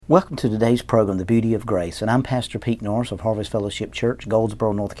Welcome to today's program, The Beauty of Grace, and I'm Pastor Pete Norris of Harvest Fellowship Church,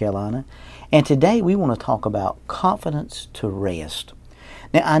 Goldsboro, North Carolina, and today we want to talk about confidence to rest.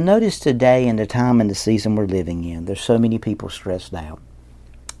 Now, I noticed today in the time and the season we're living in, there's so many people stressed out.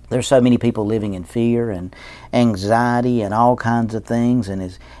 There's so many people living in fear and anxiety and all kinds of things,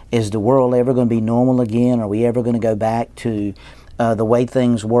 and is the world ever going to be normal again? Are we ever going to go back to the way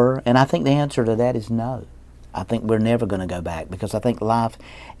things were? And I think the answer to that is no. I think we're never going to go back because I think life,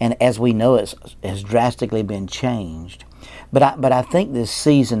 and as we know it, has drastically been changed. But I think this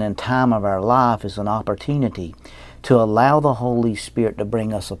season and time of our life is an opportunity to allow the Holy Spirit to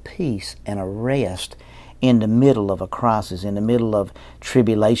bring us a peace and a rest in the middle of a crisis, in the middle of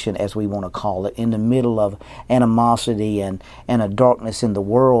tribulation, as we want to call it, in the middle of animosity and a darkness in the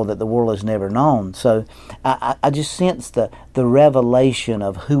world that the world has never known. So I just sense the revelation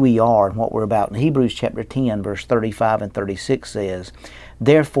of who we are and what we're about. In Hebrews chapter 10, verse 35 and 36 says,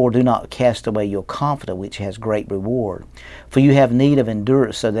 "Therefore do not cast away your confidence, which has great reward. For you have need of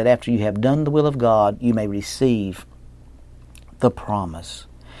endurance, so that after you have done the will of God, you may receive the promise."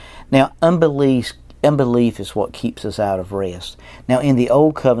 Now, unbelief is what keeps us out of rest. Now, in the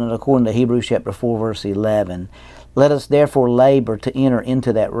Old Covenant, according to Hebrews chapter 4, verse 11, "Let us therefore labor to enter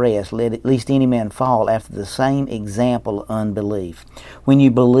into that rest, lest any man fall after the same example of unbelief." When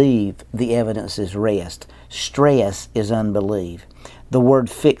you believe, the evidence is rest. Stress is unbelief. The word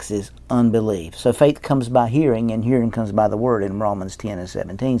fixes unbelief. So faith comes by hearing, and hearing comes by the word in Romans 10 and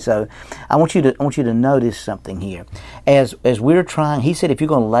 17. So I want you to notice something here. As we're trying, he said, if you're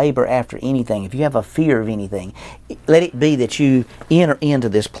going to labor after anything, if you have a fear of anything, let it be that you enter into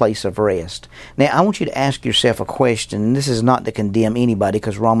this place of rest. Now, I want you to ask yourself a question, and this is not to condemn anybody,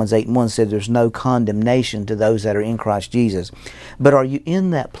 because Romans 8 and 1 said there's no condemnation to those that are in Christ Jesus. But are you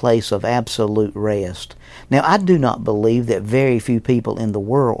in that place of absolute rest? Now, I do not believe that very few people in the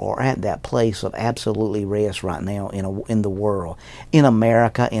world are at that place of absolutely rest right now in the world. In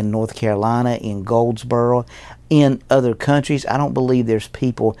America, in North Carolina, in Goldsboro, in other countries, I don't believe there's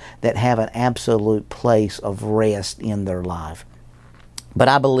people that have an absolute place of rest in their life. But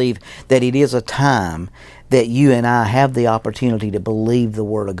I believe that it is a time that you and I have the opportunity to believe the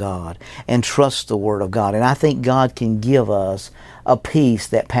Word of God and trust the Word of God. And I think God can give us a peace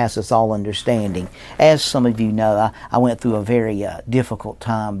that passes all understanding. As some of you know, I went through a very difficult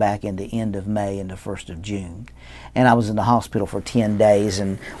time back in the end of May and the 1st of June. And I was in the hospital for 10 days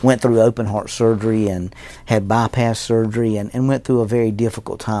and went through open heart surgery and had bypass surgery and went through a very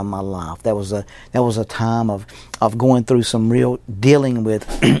difficult time in my life. That was a time of going through some real dealing with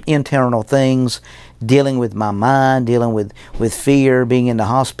internal things, dealing with my mind, dealing with fear, being in the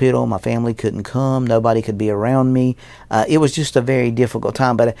hospital. My family couldn't come. Nobody could be around me. It was just a very difficult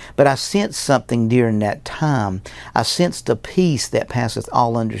time. But I sensed something during that time. I sensed a peace that passeth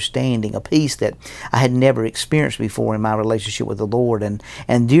all understanding, a peace that I had never experienced before in my relationship with the Lord.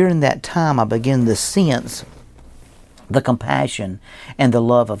 And during that time, I began to sense the compassion and the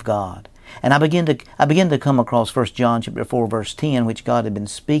love of God. And I began to come across 1 John chapter 4, verse 10, which God had been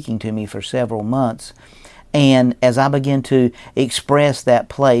speaking to me for several months. And as I began to express that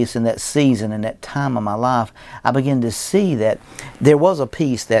place and that season and that time of my life, I began to see that there was a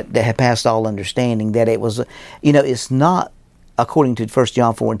peace that had passed all understanding, that it was, it's not, according to 1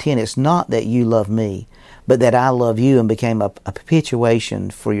 John 4 and 10, it's not that you love me, but that I love you and became a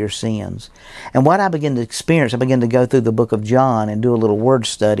perpetuation for your sins. And what I began to experience, I began to go through the book of John and do a little word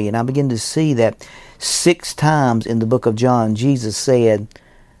study, and I began to see that 6 times in the book of John, Jesus said,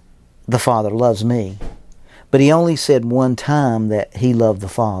 "The Father loves me." But he only said one time that he loved the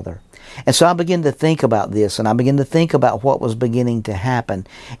Father. And so I began to think about this, and I began to think about what was beginning to happen.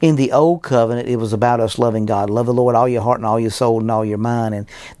 In the Old Covenant, it was about us loving God. Love the Lord all your heart and all your soul and all your mind. And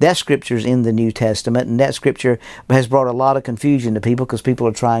that scripture is in the New Testament, and that scripture has brought a lot of confusion to people because people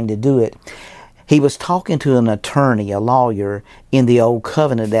are trying to do it. He was talking to an attorney, a lawyer, in the Old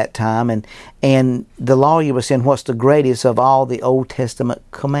Covenant at that time, and the lawyer was saying, what's the greatest of all the Old Testament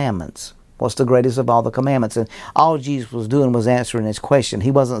commandments? What's the greatest of all the commandments? And all Jesus was doing was answering his question.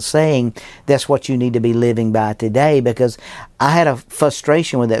 He wasn't saying that's what you need to be living by today, because I had a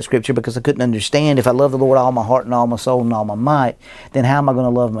frustration with that scripture because I couldn't understand, if I love the Lord all my heart and all my soul and all my might, then how am I going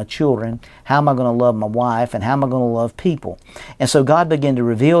to love my children? How am I going to love my wife? And how am I going to love people? And so God began to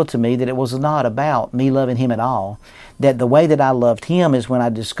reveal to me that it was not about me loving Him at all, that the way that I loved Him is when I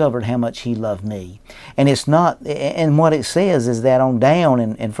discovered how much He loved me. And it's not, and what it says is that on down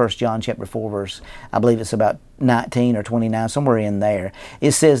in 1 John chapter 4 verse, I believe it's about 19 or 29, somewhere in there,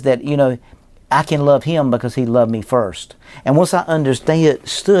 it says that, I can love Him because He loved me first. And once I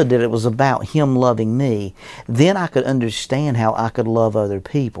understood that it was about Him loving me, then I could understand how I could love other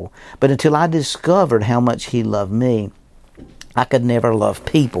people. But until I discovered how much He loved me, I could never love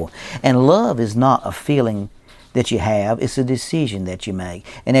people. And love is not a feeling that you have, it's a decision that you make.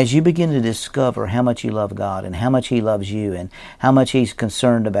 And as you begin to discover how much you love God and how much He loves you and how much He's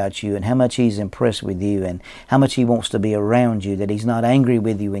concerned about you and how much He's impressed with you and how much He wants to be around you, that He's not angry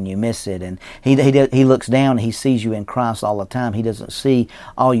with you when you miss it, and He looks down and He sees you in Christ all the time. He doesn't see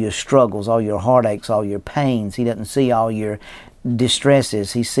all your struggles, all your heartaches, all your pains. He doesn't see all your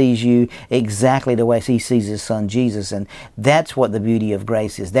distresses. He sees you exactly the way He sees His Son Jesus, and that's what the beauty of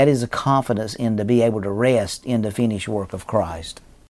grace is. That is a confidence in to be able to rest in the finished work of Christ.